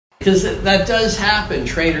Because that does happen.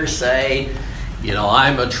 Traders say, you know,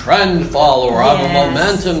 I'm a trend follower, I'm a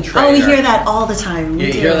momentum trader. Oh, we hear that all the time.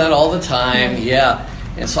 You hear that all the time, yeah.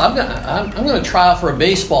 And so I'm gonna try out for a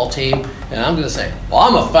baseball team, and I'm gonna say, well,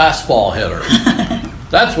 I'm a fastball hitter.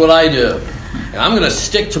 That's what I do. And I'm gonna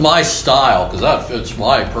stick to my style because that fits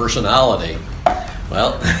my personality.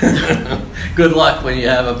 Well, good luck when you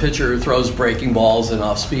have a pitcher who throws breaking balls and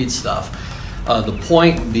off-speed stuff. The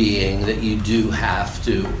point being that you do have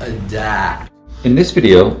to adapt. In this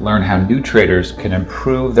video, learn how new traders can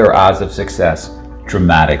improve their odds of success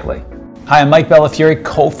dramatically. Hi, I'm Mike Bellafiore,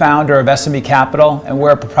 co-founder of SMB Capital, and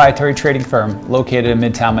we're a proprietary trading firm located in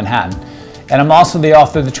Midtown Manhattan. And I'm also the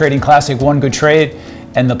author of the trading classic, One Good Trade,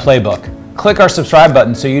 and the Playbook. Click our subscribe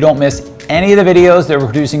button so you don't miss any of the videos that we're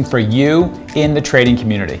producing for you in the trading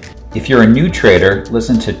community. If you're a new trader,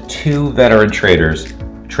 listen to two veteran traders,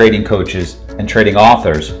 trading coaches, and trading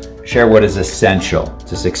authors share what is essential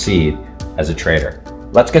to succeed as a trader.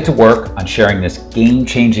 Let's get to work on sharing this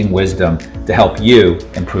game-changing wisdom to help you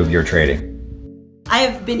improve your trading. I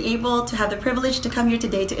have been able to have the privilege to come here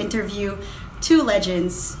today to interview two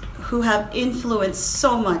legends who have influenced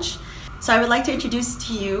so much. So I would like to introduce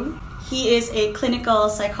to you, he is a clinical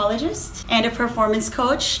psychologist and a performance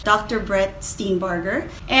coach, Dr. Brett Steenbarger,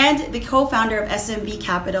 and the co-founder of SMB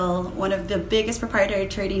Capital, one of the biggest proprietary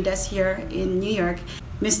trading desks here in New York,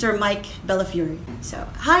 Mr. Mike Bellafiore. So,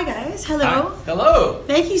 hi guys, hello. Hi. Hello.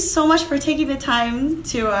 Thank you so much for taking the time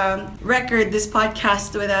to record this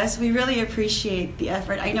podcast with us. We really appreciate the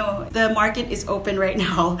effort. I know the market is open right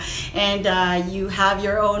now, and you have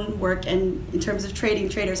your own work, and in terms of trading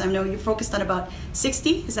traders, I know you're focused on about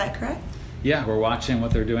 60, is that correct? Yeah, we're watching what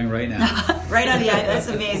they're doing right now. Right on the eye, that's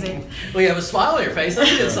amazing. Well, you have a smile on your face.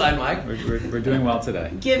 That's a good sign, Mike. We're doing well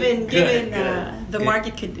today. Given the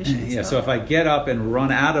market conditions. Yeah, so if I get up and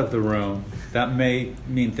run out of the room, that may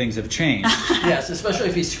mean things have changed. Yes, especially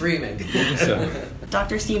if he's screaming. So.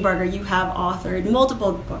 Dr. Steenbarger, you have authored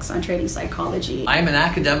multiple books on trading psychology. I'm an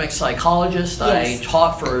academic psychologist. Yes. I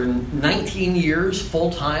taught for 19 years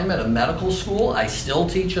full-time at a medical school. I still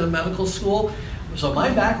teach at a medical school. So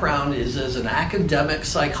my background is as an academic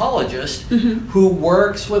psychologist who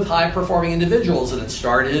works with high-performing individuals, and it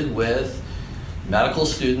started with medical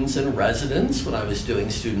students and residents when I was doing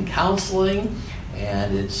student counseling,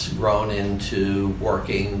 and it's grown into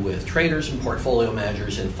working with traders and portfolio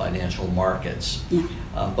managers in financial markets. Yeah.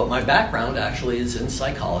 But my background actually is in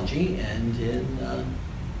psychology and in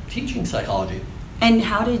teaching psychology. And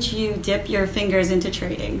how did you dip your fingers into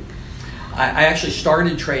trading? I actually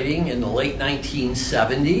started trading in the late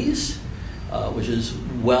 1970s, which is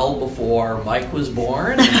well before Mike was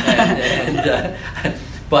born. But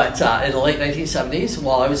in the late 1970s,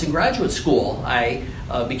 while I was in graduate school, I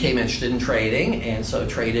became interested in trading, and so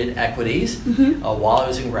traded equities while I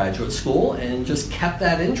was in graduate school, and just kept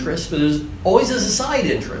that interest, but it was always as a side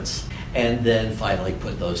interest. And then finally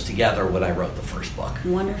put those together when I wrote the first book.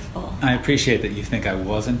 Wonderful. I appreciate that you think I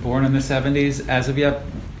wasn't born in the 70s as of yet,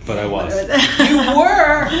 but I was. You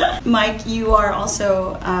were! Mike, you are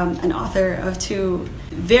also an author of two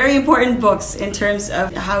very important books in terms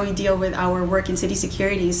of how we deal with our work in city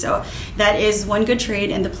security. So that is One Good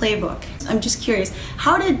Trade and the Playbook. I'm just curious,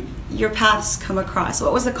 how did your paths come across?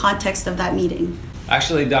 What was the context of that meeting?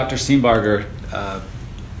 Actually, Dr. Steenbarger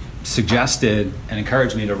suggested and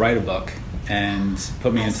encouraged me to write a book and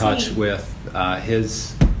put me in touch with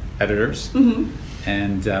his editors.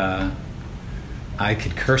 And I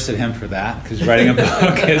could curse at him for that, because writing a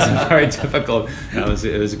book is very difficult. It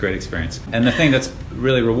was a great experience. And the thing that's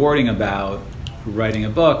really rewarding about writing a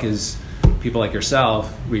book is people like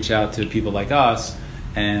yourself reach out to people like us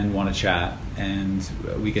and want to chat. And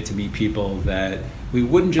we get to meet people that we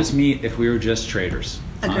wouldn't just meet if we were just traders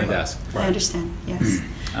on the desk. I understand, yes.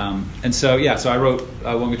 And so, yeah, so I wrote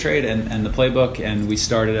One Good Trade and the Playbook, and we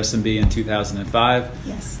started SMB in 2005.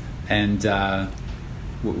 Yes. And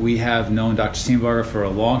we have known Dr. Steenbarger for a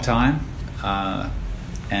long time,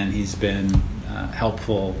 and he's been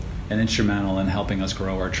helpful and instrumental in helping us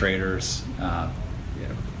grow our traders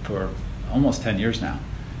for almost 10 years now,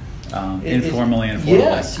 informally and formally.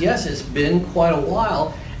 Yes, it's been quite a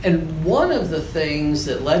while. And one of the things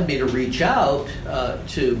that led me to reach out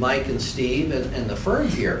to Mike and Steve and the firm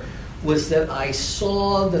here was that I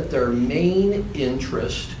saw that their main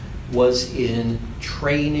interest was in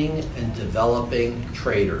training and developing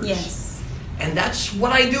traders. Yes. And that's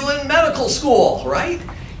what I do in medical school, right?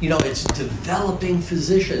 You know, it's developing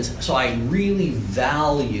physicians. So I really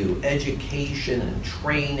value education and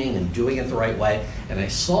training and doing it the right way. And I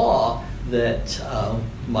saw that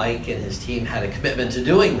Mike and his team had a commitment to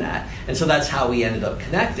doing that. And so that's how we ended up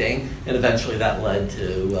connecting, and eventually that led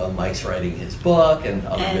to Mike's writing his book and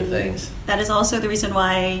other good things. That is also the reason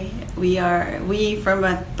why we from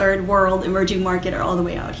a third world emerging market are all the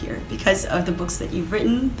way out here, because of the books that you've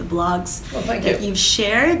written, the blogs that you've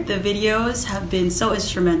shared. The videos have been so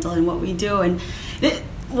instrumental in what we do. And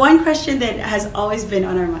one question that has always been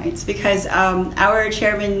on our minds, because our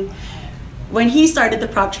chairman, when he started the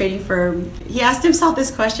prop trading firm, he asked himself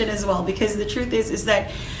this question as well, because the truth is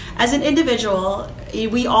that as an individual,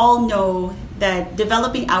 we all know that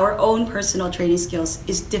developing our own personal trading skills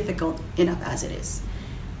is difficult enough as it is.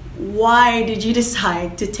 Why did you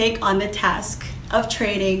decide to take on the task of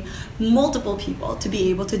training multiple people to be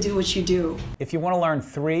able to do what you do? If you want to learn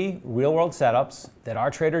 3 real-world setups that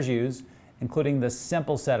our traders use, including the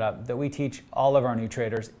simple setup that we teach all of our new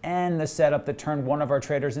traders, and the setup that turned one of our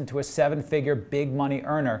traders into a 7-figure big money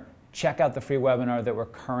earner, check out the free webinar that we're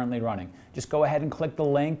currently running. Just go ahead and click the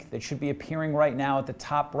link that should be appearing right now at the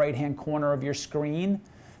top right-hand corner of your screen.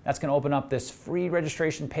 That's going to open up this free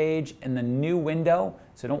registration page in the new window,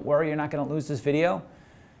 so don't worry, you're not going to lose this video.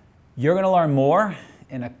 You're going to learn more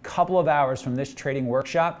in a couple of hours from this trading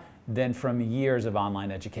workshop than from years of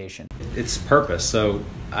online education. It's purpose. So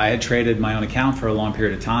I had traded my own account for a long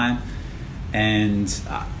period of time, and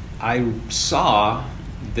I saw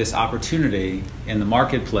this opportunity in the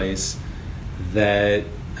marketplace that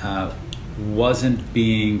wasn't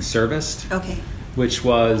being serviced. Okay. Which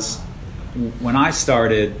was, when I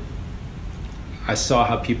started, I saw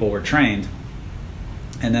how people were trained,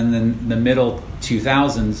 and then in the middle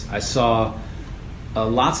 2000s, I saw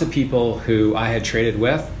lots of people who I had traded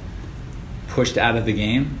with pushed out of the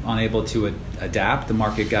game, unable to adapt. The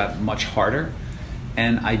market got much harder,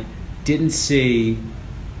 and I didn't see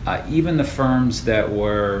even the firms that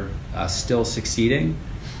were still succeeding,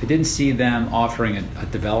 I didn't see them offering a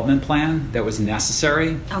development plan that was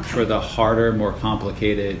necessary for the harder, more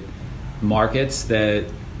complicated markets that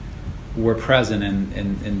were present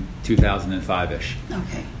in 2005-ish.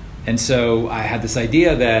 Okay. And so I had this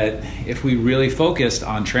idea that if we really focused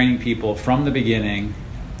on training people from the beginning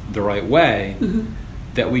the right way,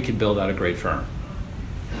 that we could build out a great firm.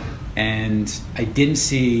 And I didn't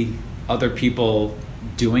see other people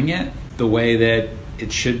doing it the way that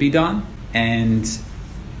it should be done. And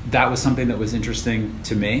that was something that was interesting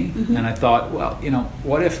to me. And I thought, well, you know,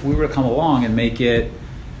 what if we were to come along and make it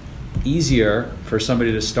easier for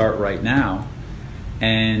somebody to start right now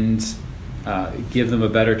and give them a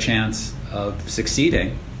better chance of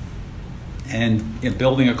succeeding, and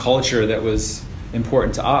building a culture that was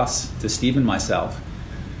important to us, to Steve and myself.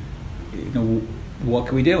 You know, what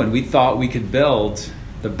could we do? And we thought we could build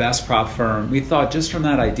the best prop firm. We thought just from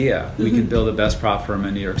that idea, we could build the best prop firm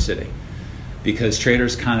in New York City, because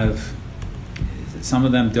traders some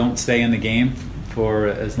of them don't stay in the game for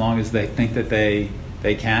as long as they think that they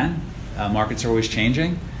can. Markets are always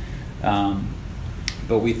changing.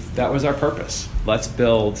 But that was our purpose. Let's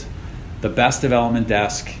build the best development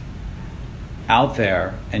desk out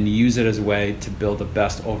there and use it as a way to build the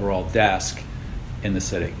best overall desk in the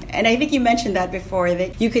city. And I think you mentioned that before,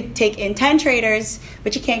 that you could take in 10 traders,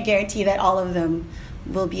 but you can't guarantee that all of them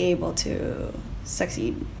will be able to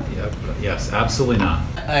succeed. Yep. Yes, absolutely not.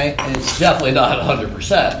 It's definitely not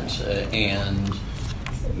 100%. And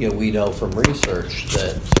you know, we know from research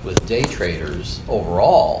that with day traders,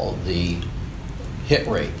 overall, the hit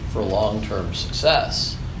rate for long-term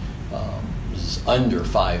success is under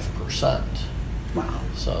 5%. Wow.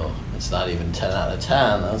 So it's not even 10 out of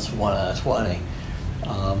 10, that's 1 out of 20.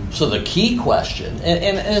 So the key question,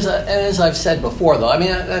 and as I've said before though, I mean,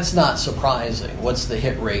 that's not surprising. What's the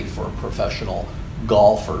hit rate for professional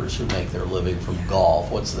golfers who make their living from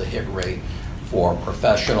golf? What's the hit rate for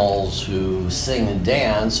professionals who sing and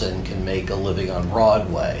dance and can make a living on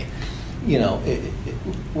Broadway? You know,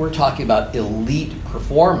 we're talking about elite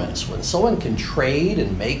performance. When someone can trade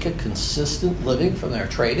and make a consistent living from their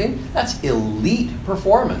trading, that's elite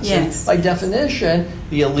performance. Yes. And by definition,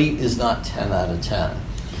 the elite is not 10 out of 10.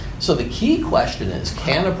 So the key question is,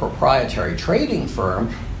 can a proprietary trading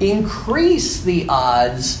firm increase the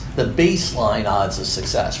odds, the baseline odds of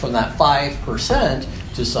success, from that 5%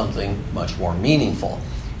 to something much more meaningful?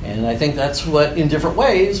 And I think that's what, in different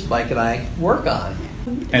ways, Mike and I work on.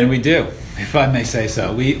 And we do, if I may say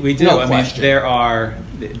so. We do. No I question. mean, there are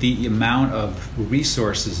the amount of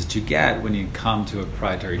resources that you get when you come to a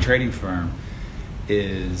proprietary trading firm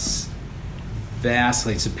is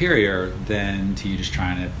vastly superior than to you just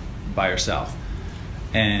trying it by yourself.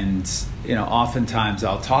 And you know, oftentimes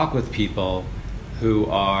I'll talk with people who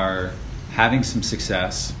are having some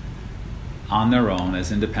success on their own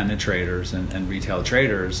as independent traders and retail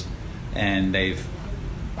traders, and they've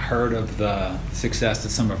heard of the success that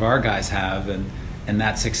some of our guys have, and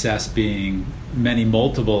that success being many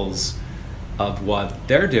multiples of what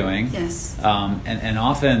they're doing. Yes. And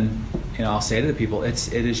often, I'll say to the people,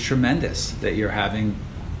 it is tremendous that you're having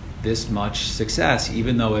this much success,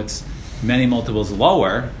 even though it's many multiples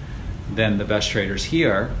lower than the best traders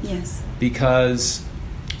here. Yes. Because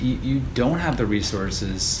you don't have the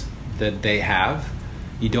resources that they have.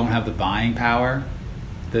 You don't have the buying power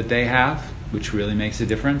that they have, which really makes a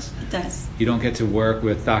difference. It does. You don't get to work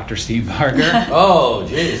with Dr. Steenbarger. Oh,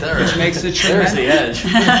 geez, which makes a there's the edge.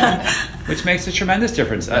 Which makes a tremendous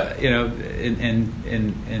difference. I know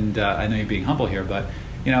you're being humble here, but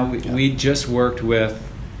we just worked with,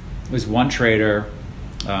 it was one trader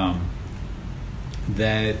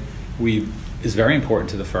that is very important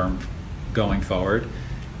to the firm going forward,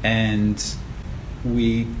 and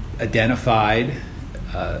we identified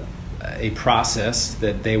a process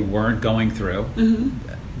that they weren't going through,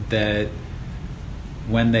 that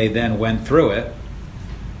when they then went through it,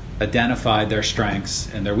 identified their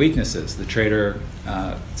strengths and their weaknesses. The trader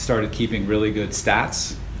started keeping really good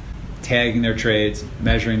stats, tagging their trades,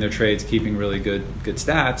 measuring their trades, keeping really good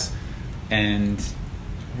stats, and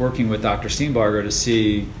working with Dr. Steenbarger to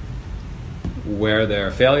see where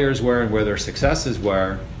their failures were and where their successes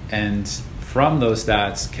were, and from those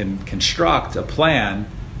stats can construct a plan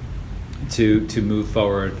to move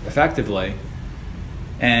forward effectively.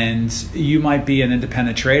 And you might be an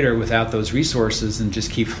independent trader without those resources and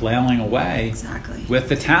just keep flailing away. Exactly. With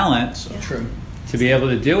the talent So true. to be able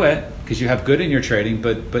to do it, because you have good in your trading,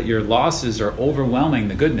 but your losses are overwhelming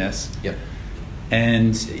the goodness. Yep.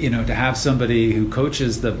 And to have somebody who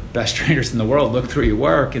coaches the best traders in the world look through your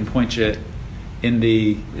work and point you in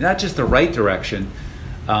the, not just the right direction,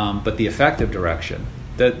 but the effective direction,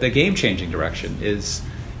 the game-changing direction is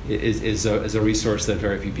a resource that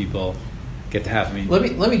very few people get to have. I mean,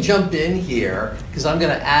 let me jump in here, because I'm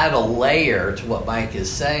going to add a layer to what Mike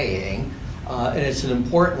is saying, and it's an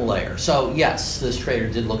important layer. So yes, this trader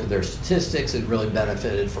did look at their statistics and really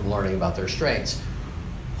benefited from learning about their strengths.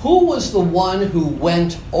 Who was the one who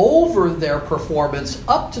went over their performance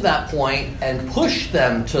up to that point and pushed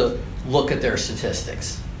them to look at their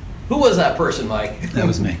statistics? Who was that person, Mike? That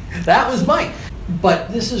was me. That was Mike.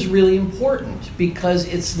 But this is really important, because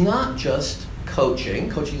it's not just coaching.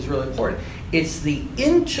 Coaching is really important. It's the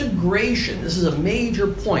integration. This is a major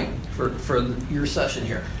point for your session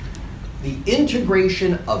here. The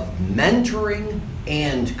integration of mentoring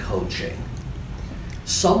and coaching.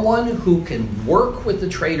 Someone who can work with the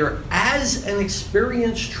trader as an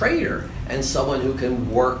experienced trader, and someone who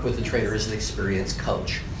can work with the trader as an experienced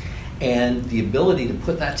coach. And the ability to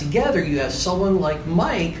put that together, you have someone like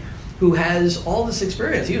Mike who has all this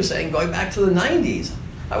experience. He was saying going back to the 90s.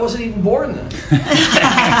 I wasn't even born then.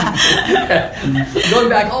 Going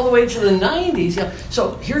back all the way to the 90s. Yeah.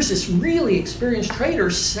 So here's this really experienced trader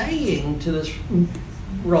saying to this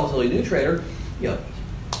relatively new trader,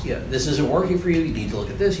 this isn't working for you. You need to look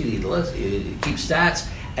at this. You need to keep stats.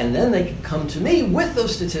 And then they can come to me with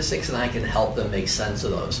those statistics, and I can help them make sense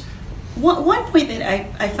of those. One point that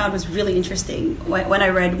I found was really interesting when I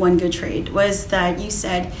read One Good Trade was that you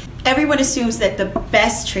said everyone assumes that the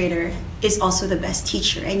best trader is also the best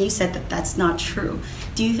teacher, and you said that that's not true.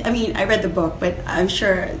 I read the book, but I'm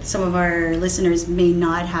sure some of our listeners may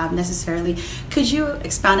not have necessarily. Could you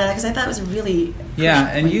expound on that? Because I thought it was really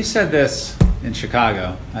and you said this in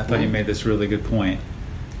Chicago. I thought you made this really good point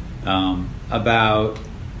about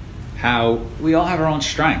how we all have our own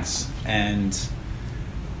strengths, and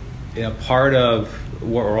part of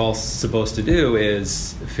what we're all supposed to do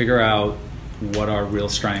is figure out what our real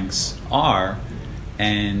strengths are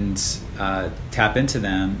and tap into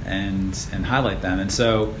them and highlight them. And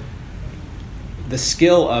so the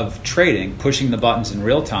skill of trading, pushing the buttons in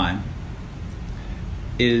real time,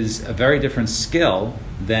 is a very different skill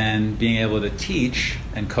than being able to teach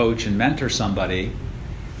and coach and mentor somebody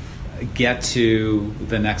get to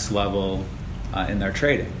the next level in their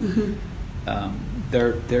trading. Mm-hmm.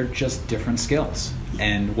 They're just different skills.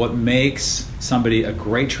 And what makes somebody a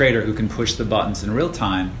great trader who can push the buttons in real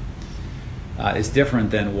time is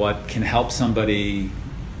different than what can help somebody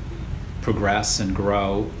progress and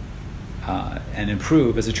grow and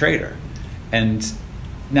improve as a trader. And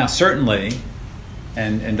now certainly,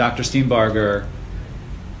 and Dr. Steenbarger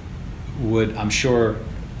would, I'm sure,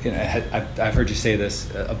 I've heard you say this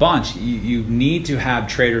a bunch, you need to have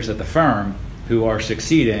traders at the firm who are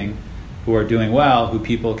succeeding, who are doing well, who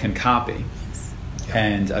people can copy.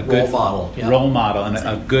 And a good role model, and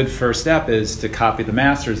a good first step is to copy the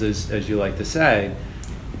masters, as you like to say.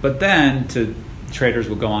 But then traders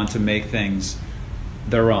will go on to make things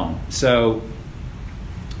their own. So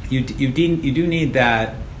you do need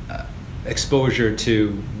that exposure to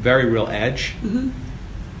very real edge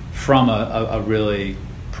from a really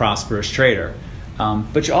prosperous trader.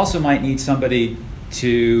 But you also might need somebody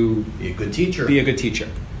to Be a good teacher. Be a good teacher.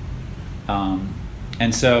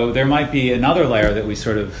 And so there might be another layer that we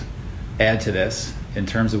sort of add to this in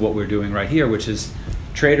terms of what we're doing right here, which is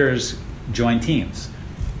traders join teams.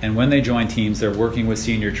 And when they join teams, they're working with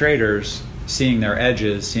senior traders, seeing their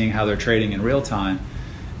edges, seeing how they're trading in real time.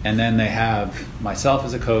 And then they have myself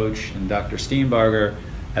as a coach and Dr. Steenbarger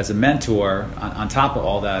as a mentor on top of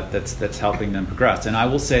all that that's helping them progress. And I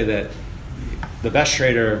will say that the best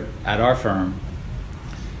trader at our firm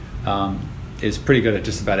is pretty good at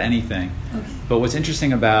just about anything. Okay. But what's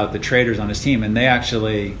interesting about the traders on his team, and they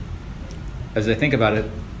actually, as I think about it,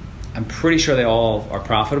 I'm pretty sure they all are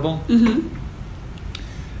profitable.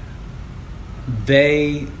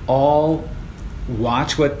 They all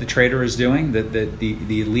watch what the trader is doing, that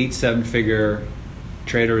the elite 7-figure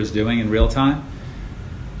trader is doing in real time.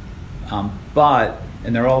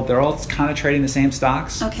 And they're all kind of trading the same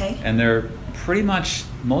stocks. Okay. And they're pretty much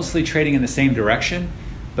mostly trading in the same direction,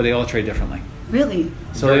 but they all trade differently. Really?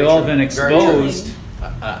 So they've all been exposed.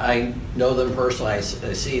 I know them personally. I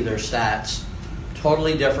see their stats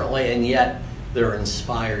totally differently, and yet they're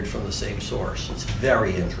inspired from the same source. It's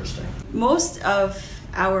very interesting. Most of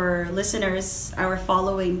our listeners, our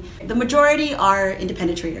following, the majority are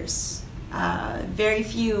independent traders. Very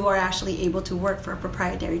few are actually able to work for a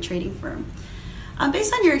proprietary trading firm.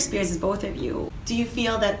 Based on your experiences, both of you, do you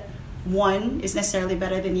feel that one is necessarily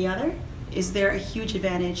better than the other? Is there a huge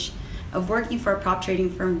advantage of working for a prop trading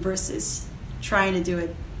firm versus trying to do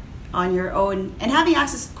it on your own and having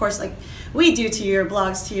access, of course, like we do, to your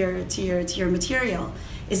blogs, to your material?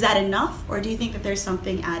 Is that enough, or do you think that there's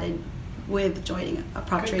something added with joining a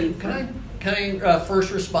prop trading firm? Can I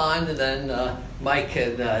first respond, and then Mike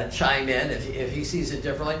can chime in if he sees it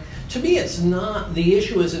differently? To me, it's not, the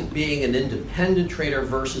issue isn't being an independent trader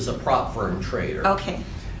versus a prop firm trader. Okay.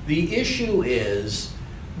 The issue is,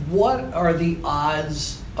 what are the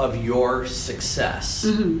odds of your success,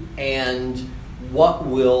 and what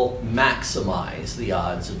will maximize the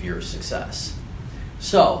odds of your success?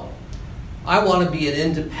 So, I want to be an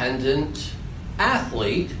independent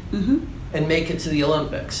athlete and make it to the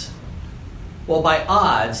Olympics. Well, by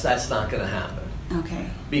odds, that's not going to happen. Okay.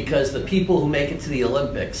 Because the people who make it to the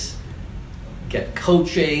Olympics get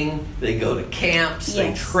coaching, they go to camps,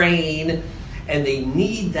 they train, and they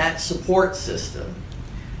need that support system.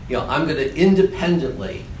 You know, I'm going to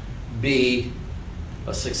independently be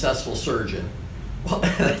a successful surgeon. Well,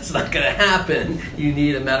 that's not going to happen. You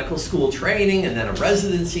need a medical school training, and then a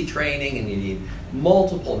residency training, and you need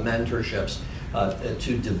multiple mentorships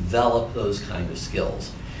to develop those kind of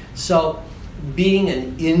skills. So, being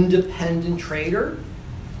an independent trader,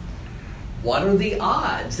 what are the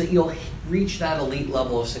odds that you'll reach that elite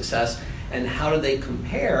level of success, and how do they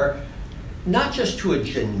compare not just to a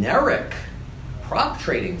generic prop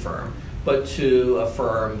trading firm, but to a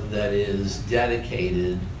firm that is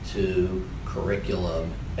dedicated to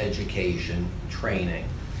curriculum, education, training?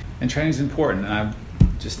 And training is important. And I'm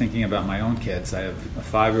just thinking about my own kids. I have a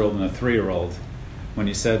 5-year-old and a 3-year-old. When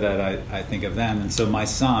you said that, I think of them. And so my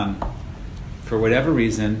son, for whatever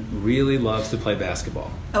reason, really loves to play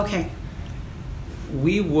basketball. Okay.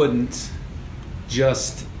 We wouldn't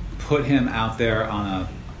just put him out there on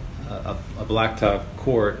a blacktop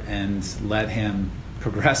court and let him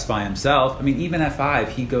progress by himself. I mean, even at 5,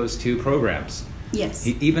 he goes to programs. Yes.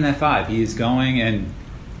 Even at 5, he is going and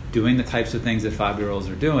doing the types of things that 5-year-olds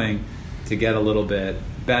are doing to get a little bit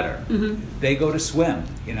better. They go to swim.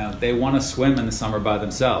 You know, they want to swim in the summer by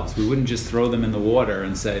themselves. We wouldn't just throw them in the water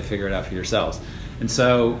and say, figure it out for yourselves. And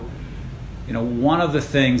so, you know, one of the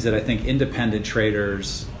things that I think independent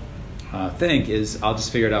traders think is, I'll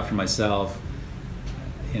just figure it out for myself.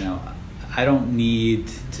 You know, I don't need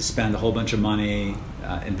to spend a whole bunch of money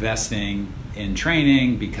investing in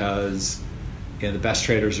training, because the best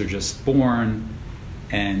traders are just born.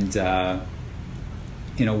 And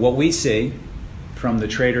what we see from the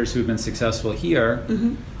traders who've been successful here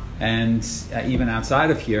and even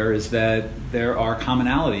outside of here is that there are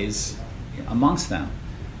commonalities amongst them.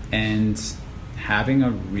 And having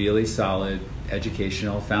a really solid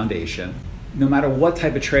educational foundation, no matter what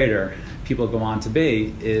type of trader people go on to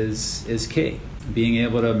be, is key. Being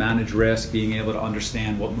able to manage risk, being able to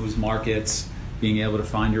understand what moves markets, being able to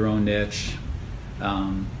find your own niche,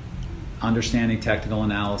 understanding technical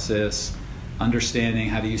analysis, understanding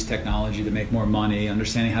how to use technology to make more money,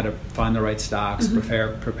 understanding how to find the right stocks,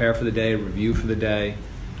 prepare for the day, review for the day.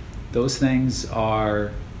 Those things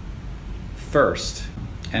are first.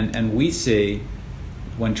 And we see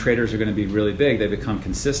when traders are going to be really big, they become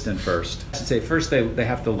consistent first. I should say first they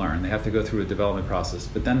have to learn. They have to go through a development process,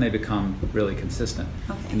 but then they become really consistent.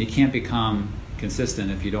 Okay. And you can't become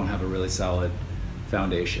consistent if you don't have a really solid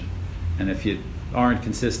foundation. And if you aren't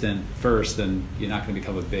consistent first, then you're not going to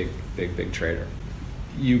become a big trader.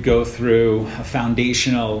 You go through a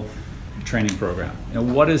foundational training program.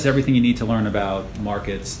 What is everything you need to learn about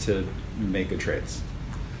markets to make good trades?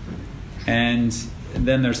 And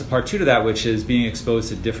then there's a part two to that, which is being exposed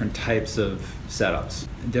to different types of setups,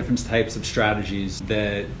 different types of strategies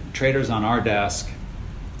that traders on our desk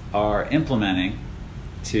are implementing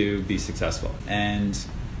to be successful. And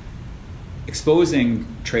exposing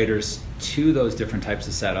traders to those different types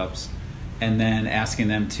of setups and then asking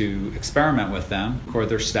them to experiment with them, record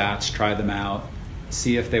their stats, try them out,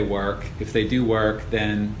 see if they work. If they do work,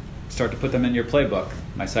 then start to put them in your playbook.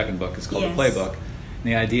 My second book is called Yes. The Playbook.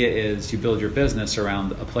 And the idea is you build your business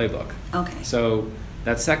around a playbook. Okay. So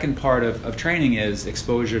that second part of training is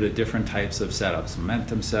exposure to different types of setups,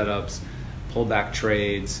 momentum setups, pullback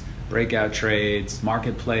trades, breakout trades,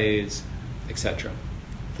 market plays, etc.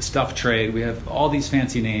 The stuff trade, we have all these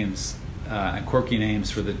fancy names and quirky names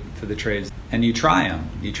for the trades. And you try them.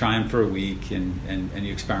 You try them for a week and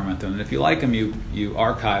you experiment them. And if you like them, you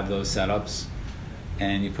archive those setups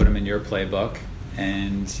and you put them in your playbook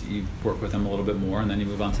and you work with them a little bit more, and then you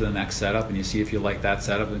move on to the next setup and you see if you like that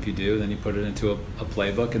setup, and if you do, then you put it into a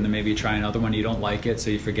playbook, and then maybe you try another one, you don't like it, so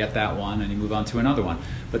you forget that one and you move on to another one.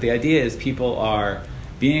 But the idea is people are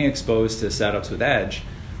being exposed to setups with edge,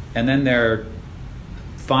 and then they're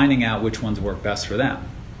finding out which ones work best for them.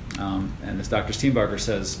 And as Dr. Steenbarger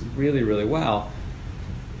says really, really well,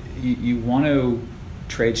 you want to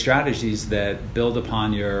trade strategies that build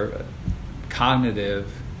upon your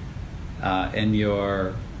cognitive and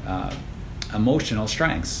your emotional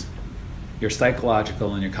strengths, your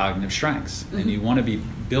psychological and your cognitive strengths. Mm-hmm. And you want to be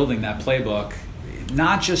building that playbook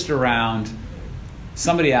not just around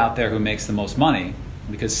somebody out there who makes the most money,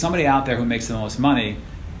 because somebody out there who makes the most money,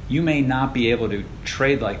 you may not be able to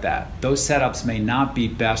trade like that. Those setups may not be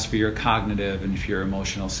best for your cognitive and for your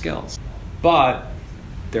emotional skills. But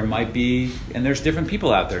there might be, and there's different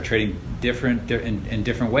people out there trading in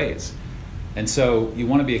different ways. And so you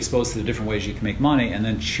want to be exposed to the different ways you can make money, and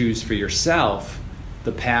then choose for yourself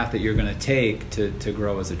the path that you're going to take to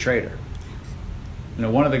grow as a trader.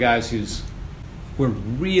 One of the guys we're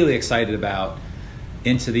really excited about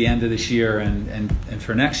into the end of this year and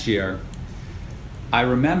for next year, I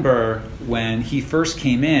remember when he first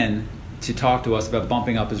came in to talk to us about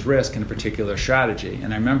bumping up his risk in a particular strategy.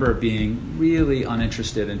 And I remember being really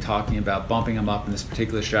uninterested in talking about bumping him up in this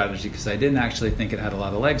particular strategy because I didn't actually think it had a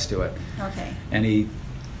lot of legs to it. Okay. And he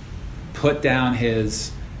put down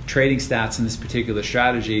his trading stats in this particular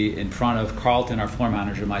strategy in front of Carlton, our floor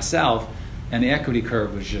manager, and myself, and the equity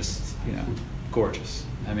curve was just, gorgeous.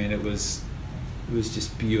 I mean, it was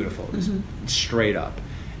just beautiful. It was straight up.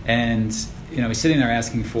 And he's sitting there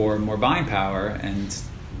asking for more buying power, and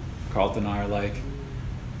Carlton and I are like,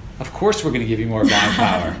 of course we're going to give you more buying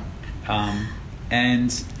power.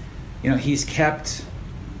 He's kept,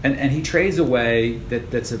 and he trades a way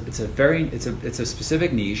it's a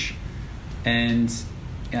specific niche. And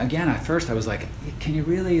again, at first I was like, can you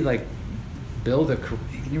really build a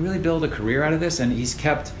career out of this? And he's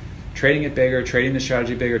kept trading it bigger, trading the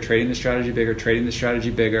strategy bigger, trading the strategy bigger, trading the strategy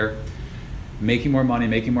bigger, making more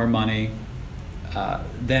money,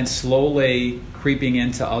 then slowly creeping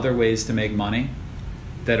into other ways to make money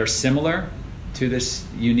that are similar to this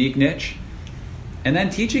unique niche, and then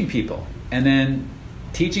teaching people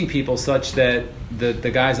such that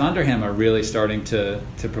the guys under him are really starting to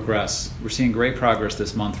progress. We're seeing great progress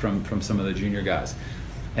this month from some of the junior guys.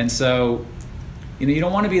 And so you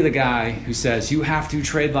don't want to be the guy who says you have to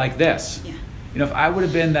trade like this. Yeah. If I would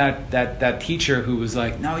have been that teacher who was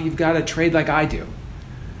like, no, you've got to trade like I do,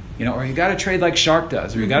 or you got to trade like Shark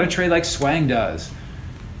does, or you got to trade like Swang does,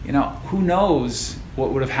 who knows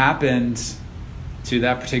what would have happened to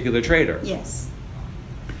that particular trader. Yes.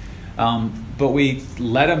 But we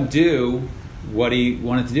let him do what he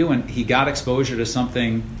wanted to do, and he got exposure to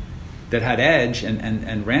something that had edge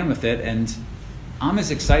and ran with it. And I'm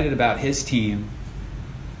as excited about his team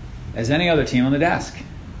as any other team on the desk.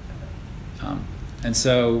 And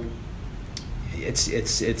so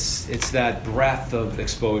it's that breadth of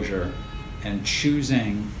exposure and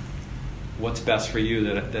choosing what's best for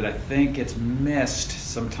you that I think gets missed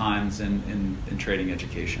sometimes in trading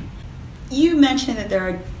education. You mentioned that there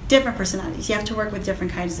are different personalities. You have to work with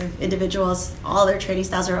different kinds of individuals. All their trading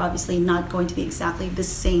styles are obviously not going to be exactly the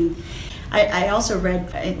same. I also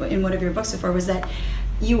read in one of your books before was that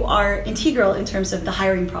you are integral in terms of the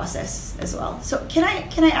hiring process as well. So can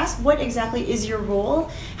I ask, what exactly is your role?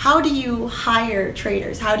 How do you hire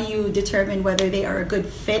traders? How do you determine whether they are a good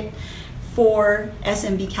fit for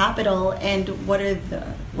SMB Capital, and what is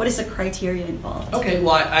the criteria involved? Okay,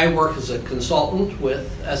 well, I work as a consultant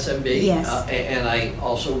with SMB, yes. And I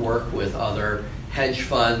also work with other hedge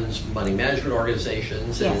funds, money management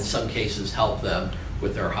organizations, and yes. in some cases help them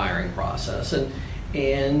with their hiring process.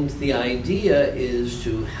 And the idea is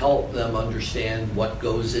to help them understand what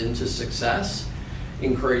goes into success,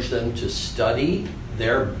 encourage them to study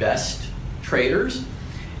their best traders,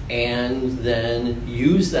 and then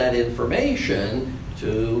use that information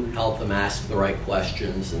to help them ask the right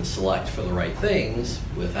questions and select for the right things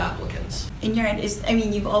with applicants. In your end,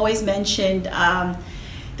 you've always mentioned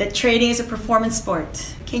that trading is a performance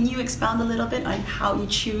sport. Can you expound a little bit on how you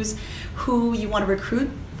choose who you want to recruit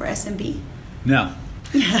for SMB? No.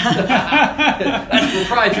 That's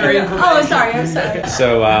proprietary information. Oh, I'm sorry.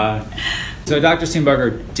 So Dr.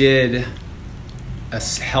 Steenbarger did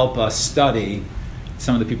help us study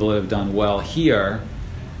some of the people that have done well here,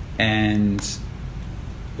 and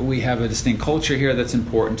we have a distinct culture here that's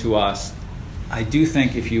important to us. I do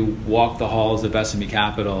think if you walk the halls of SMB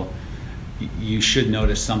Capital, you should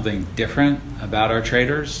notice something different about our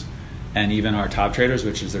traders and even our top traders,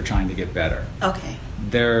 which is they're trying to get better. Okay.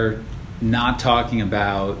 They're not talking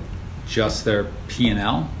about just their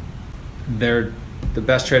P&L. The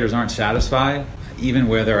best traders aren't satisfied even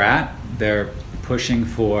where they're at. They're pushing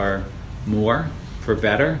for more, for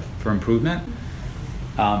better, for improvement.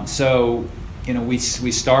 We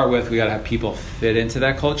start with, we got to have people fit into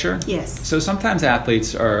that culture. Yes. So sometimes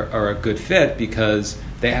athletes are a good fit because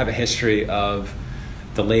they have a history of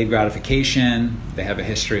delayed gratification. They have a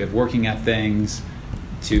history of working at things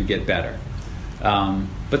to get better.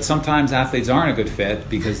 But sometimes athletes aren't a good fit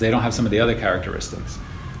because they don't have some of the other characteristics.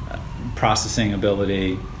 Processing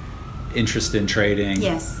ability, interest in trading.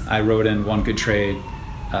 Yes. I wrote in One Good Trade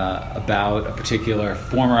about a particular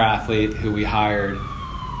former athlete who we hired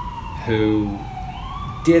who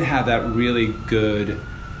did have that really good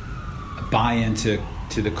buy-in to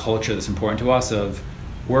the culture that's important to us of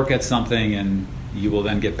work at something and you will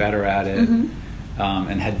then get better at it. Mm-hmm.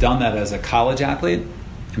 And had done that as a college athlete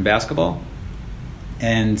in basketball,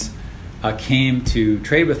 and came to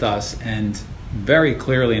trade with us, and very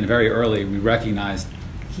clearly and very early we recognized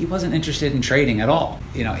he wasn't interested in trading at all.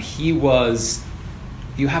 He was.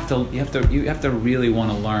 You have to really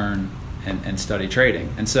want to learn and study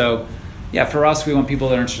trading. And so, yeah, for us, we want people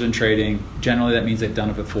that are interested in trading. Generally, that means they've done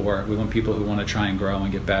it before. We want people who want to try and grow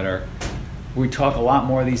and get better. We talk a lot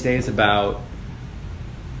more these days about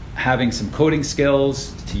having some coding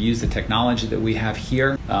skills to use the technology that we have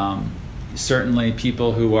here. Certainly,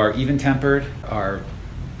 people who are even-tempered are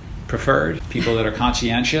preferred. People that are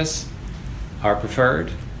conscientious are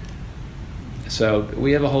preferred. So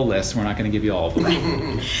we have a whole list. We're not going to give you all of them.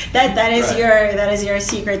 That is right. your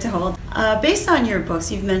secret to hold. Based on your books,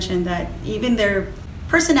 you've mentioned that even their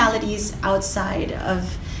personalities outside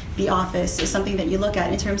of the office is something that you look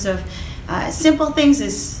at in terms of simple things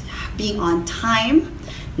as being on time,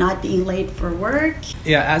 not being late for work.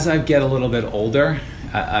 Yeah, as I get a little bit older,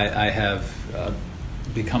 I have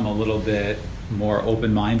become a little bit more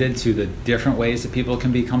open-minded to the different ways that people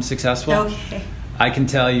can become successful. Okay. I can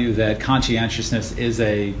tell you that conscientiousness is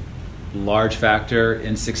a large factor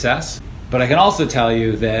in success, but I can also tell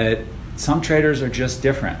you that some traders are just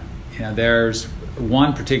different. There's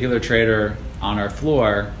one particular trader on our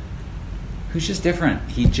floor who's just different.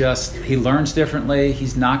 He learns differently.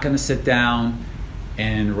 He's not going to sit down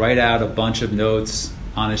and write out a bunch of notes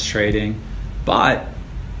on his trading, but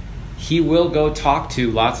he will go talk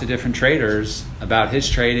to lots of different traders about his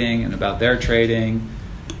trading and about their trading.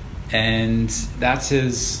 And that's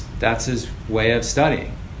his way of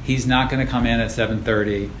studying. He's not going to come in at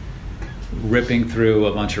 7:30 ripping through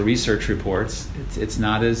a bunch of research reports. It's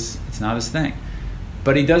not his thing.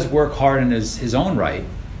 But he does work hard in his own right.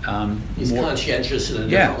 He's conscientious in a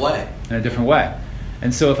different way. In a different way.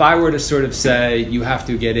 And so if I were to sort of say you have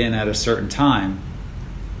to get in at a certain time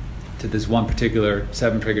to this one particular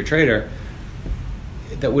seven-figure trader,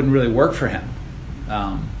 that wouldn't really work for him.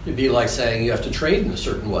 It'd be like saying you have to trade in a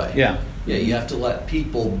certain way. Yeah. Yeah, you have to let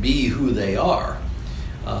people be who they are.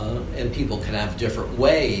 And people can have different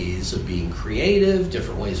ways of being creative,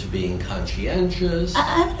 different ways of being conscientious.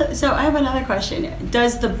 So I have another question.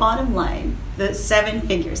 Does the bottom line, the 7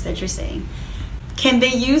 figures that you're saying, can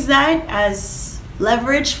they use that as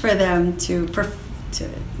leverage for them to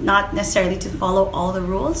not necessarily to follow all the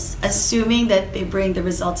rules, assuming that they bring the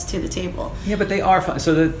results to the table. Yeah, but they are.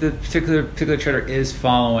 So the particular trader is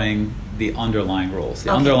following the underlying rules.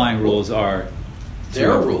 The underlying rules are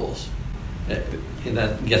their rules. And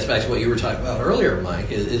that gets back to what you were talking about earlier,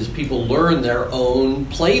 Mike, is people learn their own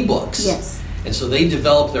playbooks. Yes. And so they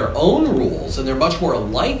develop their own rules, and they're much more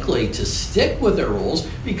likely to stick with their rules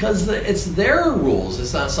because it's their rules.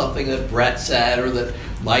 It's not something that Brett said or that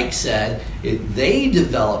Mike said. They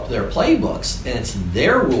develop their playbooks, and it's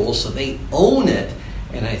their rules, so they own it.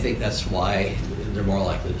 And I think that's why they're more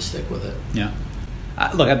likely to stick with it. Yeah.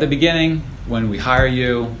 Look, at the beginning, when we hire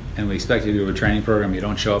you and we expect you to do a training program, you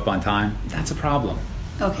don't show up on time, that's a problem.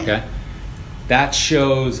 Okay? That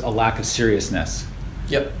shows a lack of seriousness.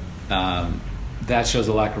 Yep. That shows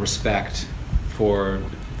a lack of respect for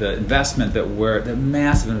the investment the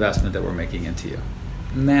massive investment that we're making into you.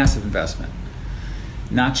 Massive investment.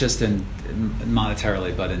 Not just in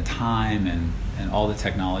monetarily, but in time and all the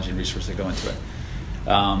technology and resources that go into it.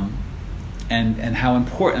 And how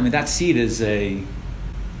important, I mean, that seat is a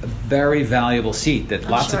very valuable seat that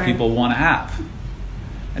lots of people want to have.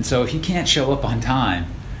 And so if you can't show up on time,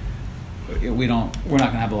 we're not going to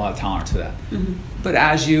have a lot of tolerance for that. Mm-hmm. But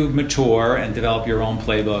as you mature and develop your own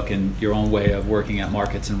playbook and your own way of working at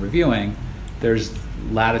markets and reviewing, there's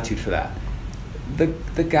latitude for that.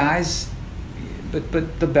 The guys,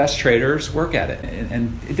 but the best traders work at it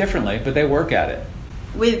and differently, but they work at it.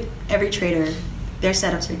 With every trader, their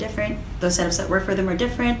setups are different. Those setups that work for them are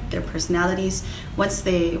different. Their personalities, once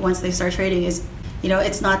they start trading, is,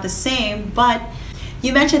 it's not the same. But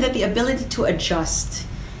you mentioned that the ability to adjust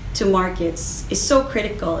to markets is so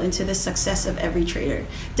critical into the success of every trader.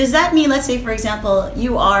 Does that mean, let's say, for example,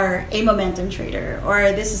 you are a momentum trader,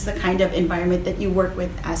 or this is the kind of environment that you work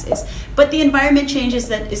with as is, but the environment changes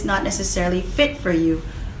that is not necessarily fit for you?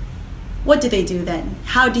 What do they do then?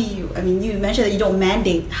 How do you, you mentioned that you don't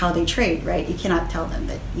mandate how they trade, right? You cannot tell them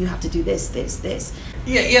that you have to do this, this, this.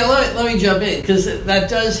 Yeah, let me jump in, because that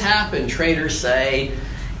does happen. Traders say,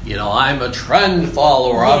 I'm a trend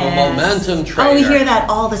follower, I'm a momentum trader. Oh, we hear that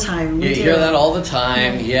all the time. You hear that all the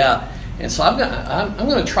time, yeah. And so I'm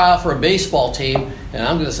gonna try out for a baseball team, and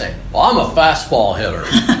I'm gonna say, well, I'm a fastball hitter.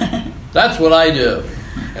 That's what I do.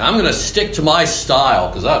 And I'm gonna stick to my style,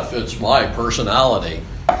 because that fits my personality.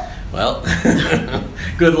 Well,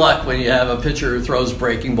 good luck when you have a pitcher who throws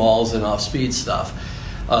breaking balls and off-speed stuff.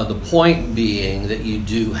 The point being that you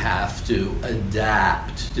do have to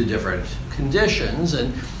adapt to different conditions,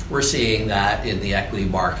 and we're seeing that in the equity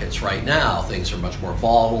markets right now. Things are much more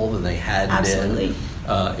volatile than they had been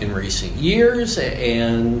in recent years,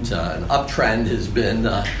 and an uptrend has been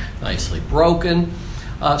nicely broken.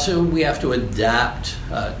 So we have to adapt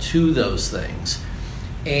to those things.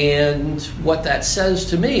 And what that says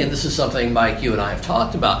to me, and this is something, Mike, you and I have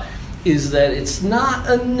talked about, is that it's not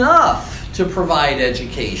enough to provide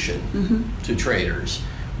education to traders.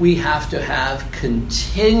 We have to have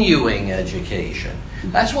continuing education.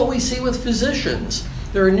 That's what we see with physicians.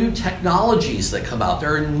 There are new technologies that come out.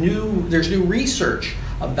 There's new research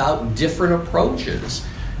about different approaches.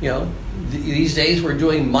 These days we're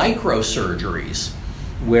doing microsurgeries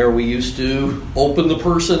where we used to open the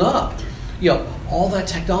person up. All that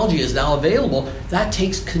technology is now available. That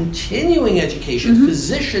takes continuing education.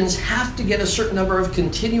 Physicians have to get a certain number of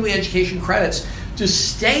continuing education credits to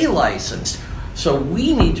stay licensed. So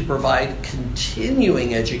we need to provide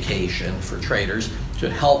continuing education for traders to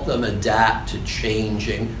help them adapt to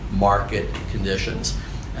changing market conditions.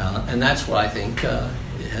 And that's what I think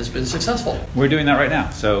has been successful. We're doing that right now.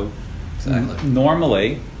 So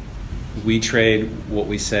normally we trade what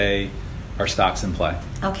we say are stocks in play.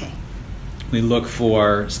 Okay. We look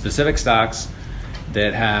for specific stocks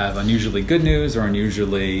that have unusually good news or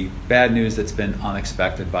unusually bad news that's been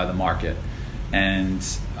unexpected by the market. And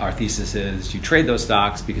our thesis is you trade those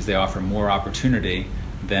stocks because they offer more opportunity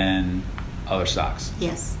than other stocks.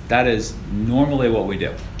 Yes. That is normally what we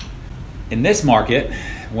do. In this market,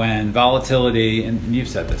 when volatility, and you've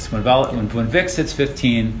said this, when VIX hits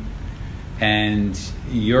 15 and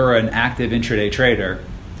you're an active intraday trader,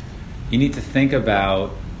 you need to think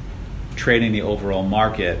about trading the overall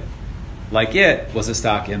market like it was a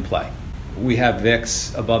stock in play. We have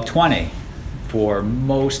VIX above 20 for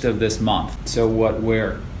most of this month. So what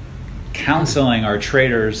we're counseling our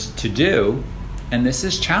traders to do, and this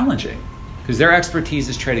is challenging because their expertise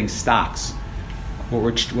is trading stocks.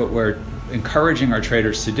 What we're encouraging our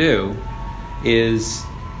traders to do is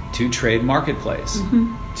to trade marketplace,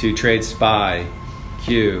 to trade SPY,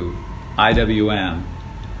 Q, IWM,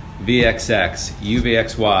 VXX,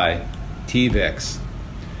 UVXY, TVIX,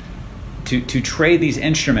 to trade these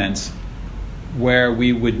instruments where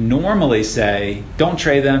we would normally say, don't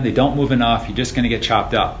trade them, they don't move enough, you're just going to get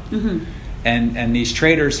chopped up. And these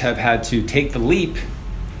traders have had to take the leap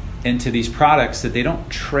into these products that they don't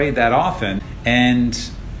trade that often and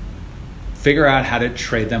figure out how to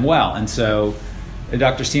trade them well. And so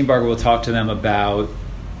Dr. Steenbarger will talk to them about,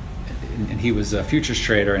 and he was a futures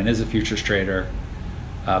trader and is a futures trader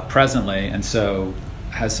presently, and so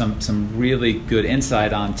has some really good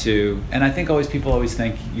insight onto, and I think people always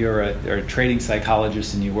think you're a trading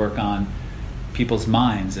psychologist and you work on people's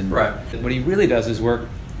minds, and right. What he really does is work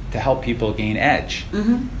to help people gain edge.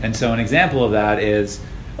 And so an example of that is,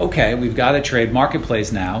 okay, we've got to trade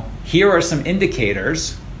marketplace now. Here are some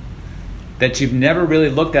indicators that you've never really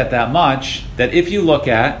looked at that much, that if you look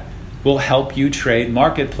at, will help you trade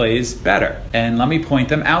marketplace better. And let me point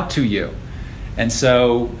them out to you. And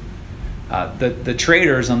so the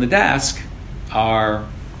traders on the desk are,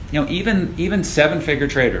 even seven-figure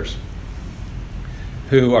traders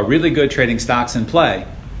who are really good trading stocks in play.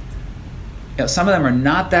 Some of them are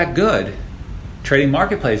not that good trading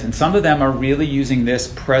marketplace, and some of them are really using this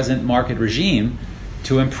present market regime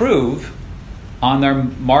to improve on their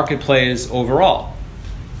marketplace overall.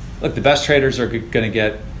 Look, the best traders are going to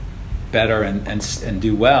get better and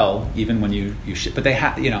do well even when you shift, but they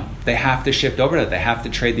have to shift over to that. They have to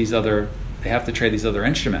trade these other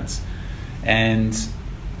instruments, and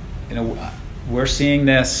we're seeing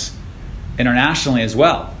this internationally as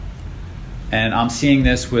well. And I'm seeing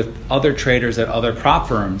this with other traders at other prop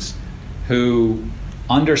firms who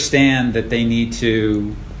understand that they need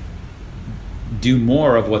to do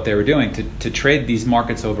more of what they were doing to trade these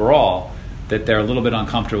markets overall, that they're a little bit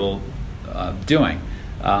uncomfortable doing.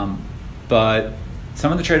 But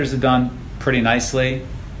some of the traders have done pretty nicely,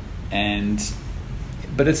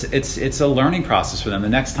 but it's a learning process for them. The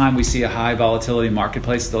next time we see a high volatility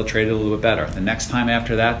marketplace, they'll trade it a little bit better. The next time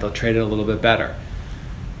after that, they'll trade it a little bit better.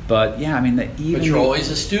 But yeah, but you're always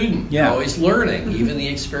a student. Yeah. You're always learning. Even the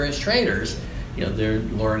experienced traders, they're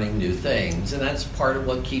learning new things, and that's part of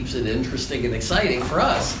what keeps it interesting and exciting for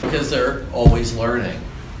us, because they're always learning.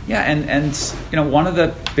 Yeah, and one of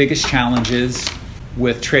the biggest challenges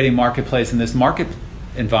with trading marketplace in this market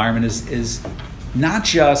environment is not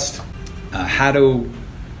just how to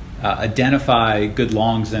identify good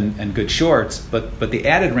longs and good shorts, but the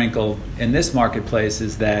added wrinkle in this marketplace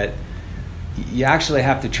is that you actually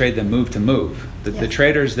have to trade them move to move. The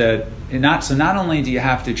traders not only do you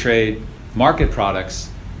have to trade market products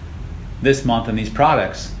this month in these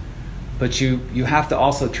products, but you have to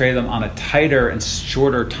also trade them on a tighter and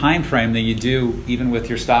shorter time frame than you do even with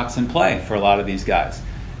your stocks in play for a lot of these guys.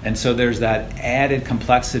 And so there's that added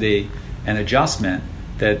complexity and adjustment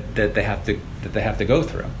that they have to go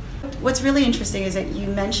through. What's really interesting is that you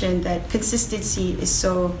mentioned that consistency is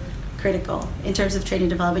so critical in terms of trading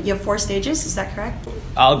development. You have 4 stages, is that correct?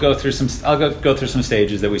 I'll go through some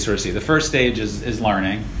stages that we sort of see. The first stage is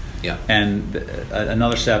learning. Yeah. And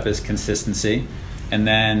another step is consistency. And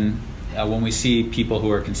then when we see people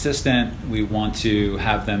who are consistent, we want to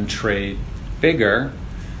have them trade bigger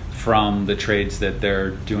from the trades that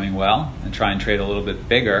they're doing well and try and trade a little bit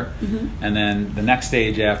bigger. And then the next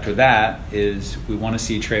stage after that is we want to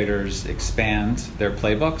see traders expand their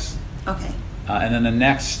playbooks. Okay. And then the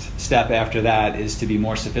next step after that is to be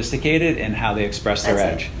more sophisticated in how they express their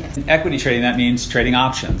edge. Yes. In equity trading, that means trading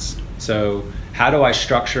options. So how do I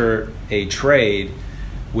structure a trade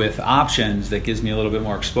with options that gives me a little bit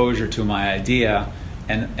more exposure to my idea,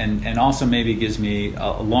 and also maybe gives me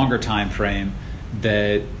a longer time frame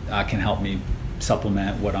that can help me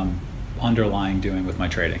supplement what I'm underlying doing with my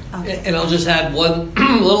trading. Okay. And I'll just add one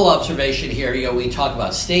little observation here. We talk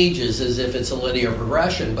about stages as if it's a linear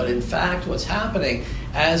progression, but in fact what's happening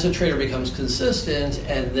as a trader becomes consistent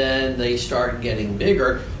and then they start getting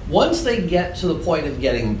bigger, once they get to the point of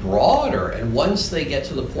getting broader and once they get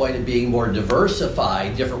to the point of being more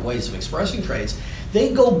diversified, different ways of expressing trades,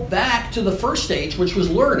 they go back to the first stage, which was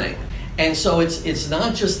learning. And so it's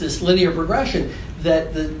not just this linear progression,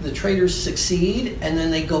 that the traders succeed and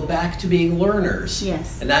then they go back to being learners.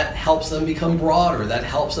 Yes. And that helps them become broader. That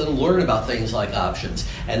helps them learn about things like options.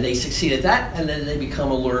 And they succeed at that, and then they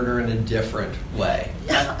become a learner in a different way.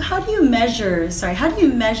 How do you measure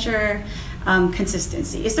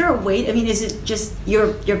consistency? Is there a way, is it just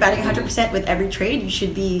you're betting 100% with every trade? You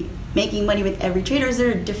should be making money with every trade, or is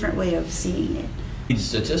there a different way of seeing it?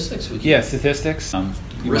 Statistics. Statistics.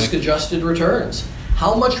 Risk-adjusted returns.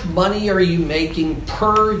 How much money are you making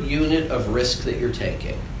per unit of risk that you're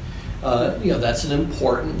taking? That's an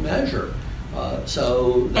important measure.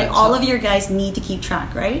 And all of your guys need to keep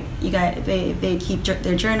track, right? They keep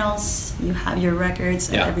their journals. You have your records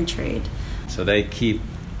of every trade. So they keep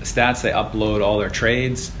stats, they upload all their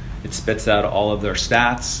trades. It spits out all of their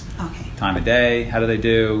stats, time of day, how do they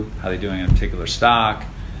do, how are they doing in a particular stock,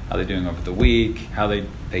 how are they doing over the week, how they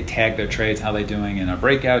tag their trades, how are they doing in a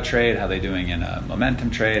breakout trade, how are they doing in a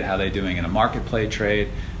momentum trade, how are they doing in a market play trade,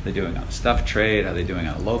 how are they doing on a stuff trade, how are they doing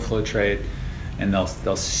on a low flow trade, and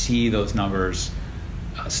they'll see those numbers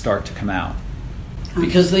start to come out.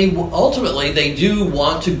 Because ultimately they do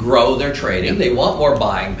want to grow their trading. They want more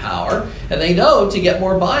buying power, and they know to get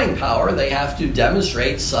more buying power, they have to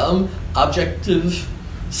demonstrate some objective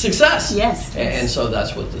success. Yes. And so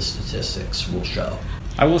that's what the statistics will show.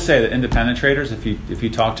 I will say that independent traders, if you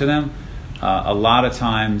talk to them, a lot of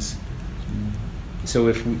times, so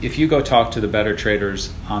if you go talk to the better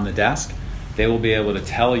traders on the desk, they will be able to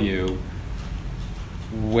tell you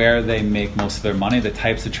where they make most of their money, the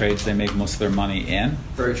types of trades they make most of their money in.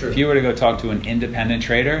 Very true. If you were to go talk to an independent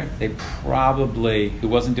trader, who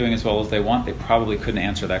wasn't doing as well as they want, they probably couldn't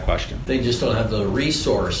answer that question. They just don't have the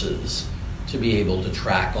resources to be able to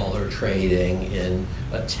track all their trading in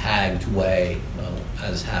a tagged way,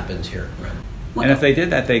 as happens here. Right? And if they did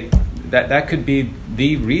that, that could be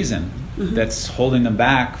the reason that's holding them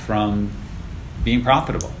back from being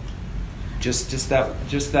profitable. Just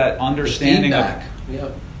that understanding of.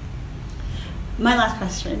 Yep. My last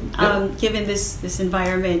question, Yep. Given this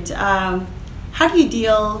environment, how do you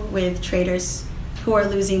deal with traders who are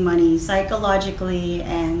losing money psychologically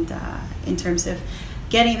and in terms of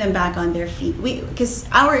getting them back on their feet? Because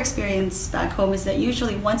our experience back home is that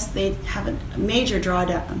usually once they have a major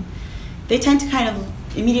drawdown, they tend to kind of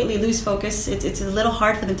immediately lose focus. It's a little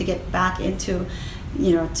hard for them to get back into,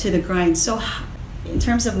 to the grind. So in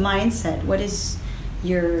terms of mindset, what is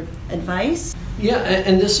your advice? Yeah,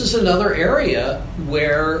 and this is another area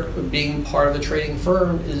where being part of a trading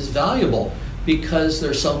firm is valuable, because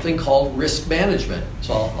there's something called risk management.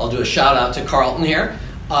 So I'll do a shout out to Carlton here.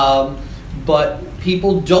 But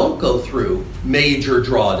people don't go through major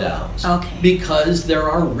drawdowns because there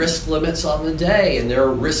are risk limits on the day, and there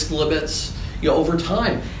are risk limits over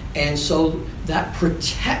time. And so that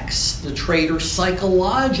protects the trader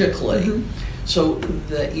psychologically. So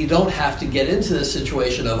that you don't have to get into this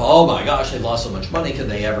situation of, oh my gosh, they lost so much money, can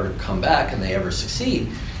they ever come back, can they ever succeed?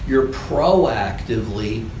 You're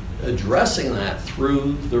proactively addressing that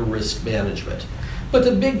through the risk management. But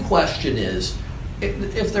the big question is,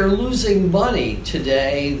 if they're losing money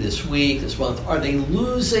today, this week, this month, are they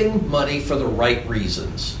losing money for the right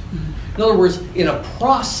reasons? In other words, in a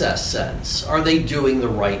process sense, are they doing the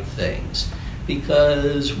right things?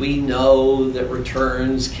 Because we know that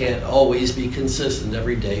returns can't always be consistent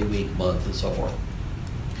every day, week, month, and so forth.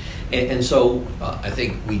 And so I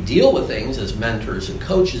think we deal with things as mentors and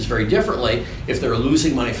coaches very differently if they're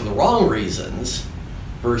losing money for the wrong reasons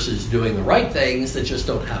versus doing the right things that just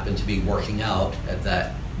don't happen to be working out at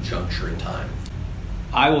that juncture in time.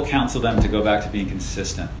 I will counsel them to go back to being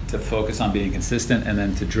consistent, to focus on being consistent, and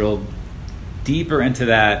then to drill deeper into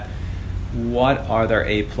that. What are their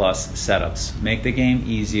A-plus setups? Make the game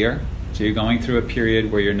easier. So you're going through a period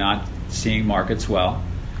where you're not seeing markets well.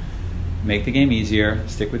 Make the game easier.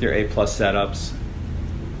 Stick with your A-plus setups.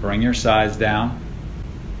 Bring your size down.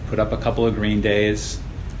 Put up a couple of green days.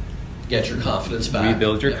 Get your confidence back.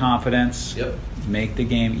 Rebuild your confidence. Yep. Make the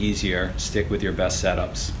game easier. Stick with your best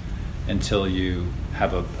setups until you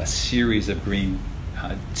have a series of green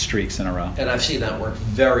streaks in a row. And I've seen that work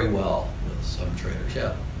very well with some traders,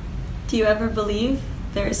 yeah. Do you ever believe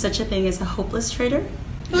there is such a thing as a hopeless trader?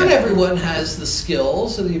 Not everyone has the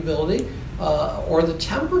skills and the ability or the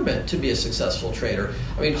temperament to be a successful trader.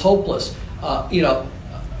 I mean, hopeless.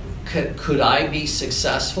 Could I be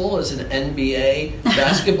successful as an NBA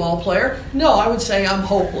basketball player? No, I would say I'm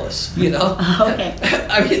hopeless, Okay.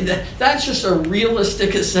 I mean, that's just a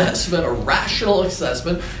realistic assessment, a rational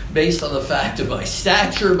assessment based on the fact of my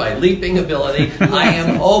stature, my leaping ability. I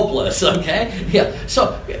am hopeless, okay? Yeah.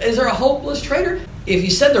 So is there a hopeless trader? If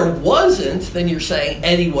you said there wasn't, then you're saying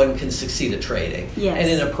anyone can succeed at trading. Yes. And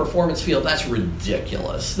in a performance field, that's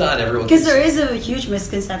ridiculous. Not everyone Because can there is a huge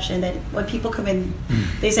misconception that when people come in,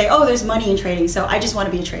 they say, oh, there's money in trading, so I just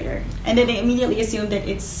want to be a trader. And then they immediately assume that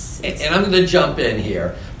it's And I'm going to jump in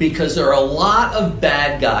here because there are a lot of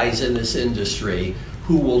bad guys in this industry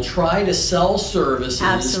who will try to sell services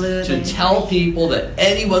Absolutely. to tell people that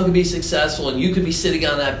anyone can be successful, and you could be sitting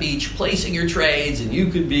on that beach placing your trades, and you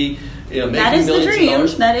could be making that is the millions dream. of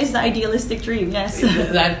dollars. That is the idealistic dream, yes.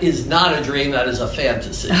 That is not a dream, that is a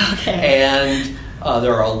fantasy. Okay. And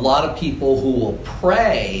there are a lot of people who will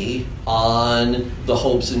prey on the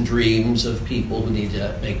hopes and dreams of people who need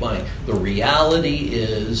to make money. The reality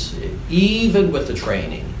is, even with the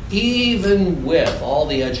training, even with all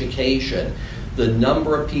the education, the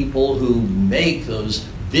number of people who make those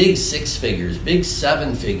big 6 figures, big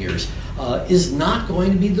 7 figures, is not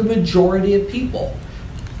going to be the majority of people.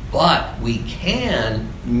 But we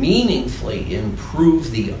can meaningfully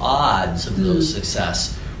improve the odds of those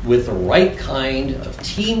success with the right kind of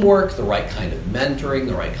teamwork, the right kind of mentoring,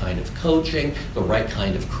 the right kind of coaching, the right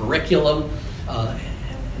kind of curriculum.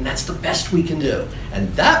 And that's the best we can do. And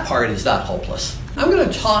that part is not hopeless. I'm going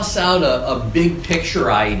to toss out a big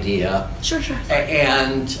picture idea. Sure.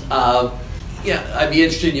 And I'd be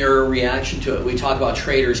interested in your reaction to it. We talk about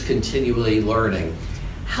traders continually learning.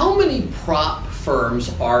 How many prop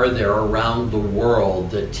firms are there around the world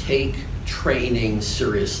that take training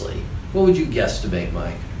seriously? What would you guesstimate,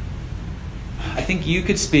 Mike? I think you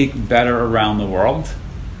could speak better around the world.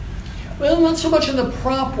 Well, not so much in the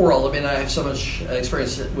prop world. I mean, I have so much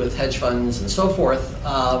experience with hedge funds and so forth.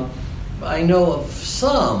 I know of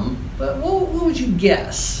some, but what would you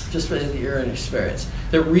guess, just with your experience,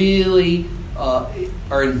 that really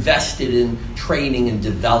are invested in training and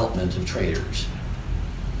development of traders?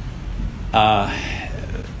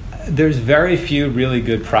 There's very few really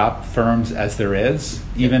good prop firms as there is,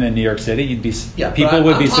 even in New York City. People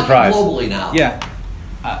would be surprised. Globally now. Yeah,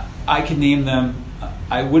 I could name them.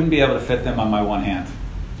 I wouldn't be able to fit them on my one hand.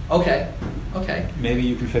 Okay. Maybe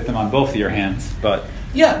you can fit them on both of your hands, but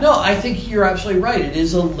yeah, no, I think you're absolutely right. It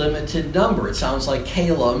is a limited number. It sounds like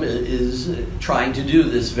Calum is trying to do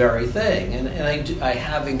this very thing, and I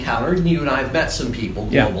have encountered, and you and I have met some people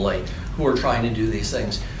globally who are trying to do these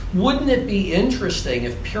things. Wouldn't it be interesting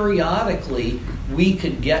if periodically we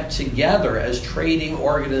could get together as trading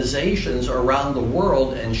organizations around the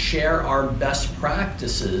world and share our best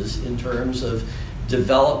practices in terms of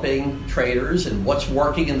developing traders and what's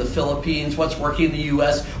working in the Philippines, what's working in the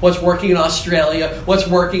US, what's working in Australia, what's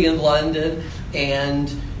working in London,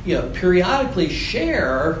 and periodically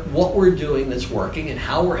share what we're doing that's working and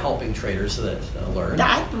how we're helping traders that learn.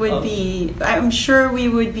 That would be, I'm sure we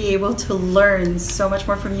would be able to learn so much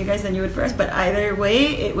more from you guys than you would for us, but either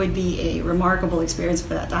way, it would be a remarkable experience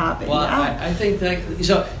for that to happen. Well, I think that,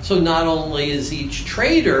 so not only is each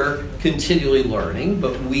trader continually learning,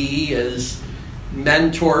 but we as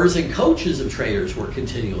mentors and coaches of traders, we're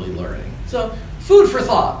continually learning. So food for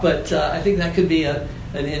thought, but I think that could be an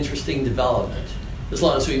interesting development, as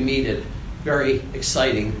long as we meet at very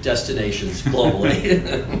exciting destinations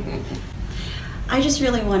globally. I just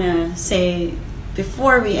really want to say,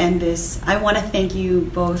 before we end this, I want to thank you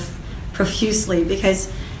both profusely,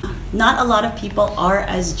 because not a lot of people are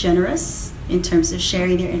as generous in terms of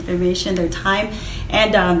sharing their information, their time,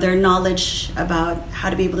 and their knowledge about how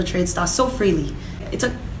to be able to trade stocks so freely. It's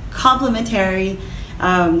a complimentary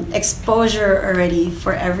exposure already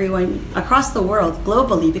for everyone across the world,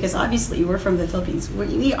 globally, because obviously we're from the Philippines.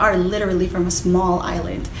 We are literally from a small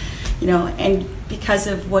island, and because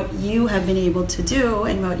of what you have been able to do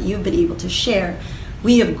and what you've been able to share,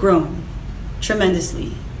 we have grown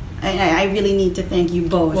tremendously. I really need to thank you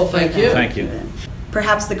both. Well, thank you. Thank you.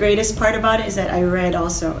 Perhaps the greatest part about it is that I read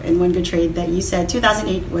also in One Good Trade that you said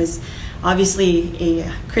 2008 was obviously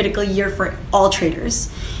a critical year for all traders.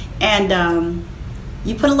 And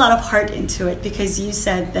you put a lot of heart into it, because you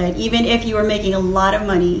said that even if you were making a lot of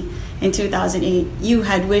money in 2008, you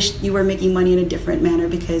had wished you were making money in a different manner,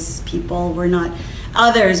 because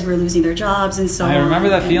others were losing their jobs and so on. I remember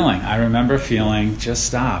that feeling. I remember feeling, just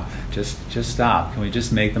stop. Just stop. Can we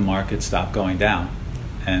just make the market stop going down?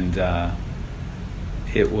 And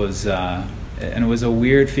it was a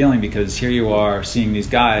weird feeling, because here you are seeing these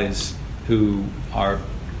guys who are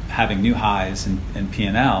having new highs in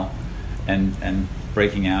P&L and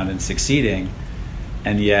breaking out and succeeding,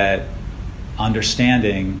 and yet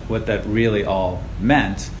understanding what that really all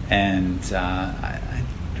meant, and I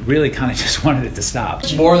really kind of just wanted it to stop.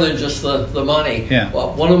 It's more than just the money. Yeah.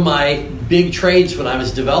 Well, one of my big trades when I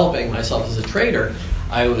was developing myself as a trader,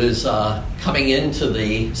 I was coming into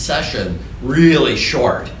the session really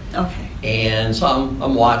short. Okay. And so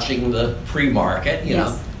I'm watching the pre-market,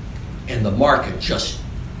 and the market just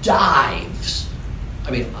dives.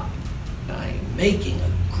 I mean, I'm making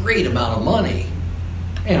a great amount of money.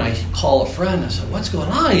 And I call a friend, I said, what's going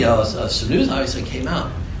on? Some news obviously came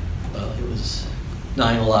out. Well, it was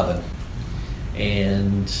 9/11.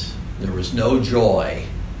 And there was no joy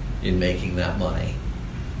in making that money.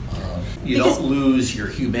 You don't lose your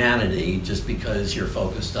humanity just because you're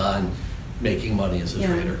focused on making money as a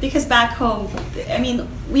trader. Because back home,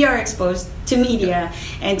 we are exposed to media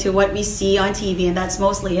and to what we see on TV, and that's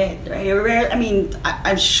mostly it, right?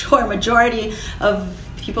 I'm sure majority of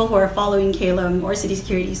people who are following Calum or Citi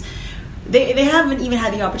Securities they haven't even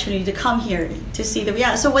had the opportunity to come here to see the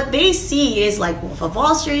reality. So what they see is like Wolf of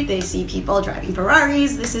Wall Street. They see people driving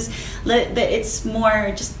Ferraris. It's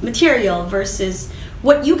more just material versus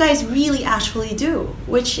what you guys really actually do,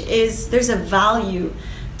 which is there's a value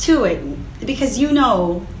to it, because you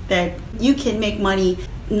know that you can make money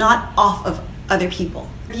not off of other people.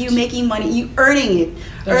 You making money, you earning it,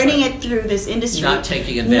 it through this industry, not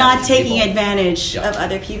taking advantage of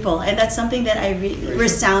other people, and that's something that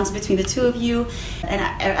resounds between the two of you. And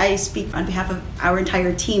I speak on behalf of our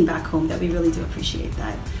entire team back home that we really do appreciate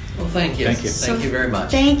that. Well, thank you. Thank you very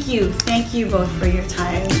much. Thank you both for your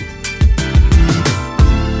time.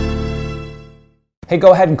 Hey,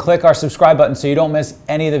 go ahead and click our subscribe button so you don't miss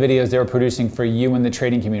any of the videos that we're producing for you in the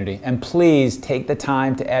trading community. And please take the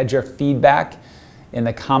time to add your feedback in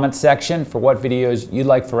the comments section for what videos you'd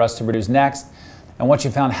like for us to produce next and what you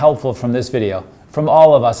found helpful from this video. From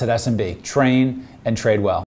all of us at SMB, train and trade well.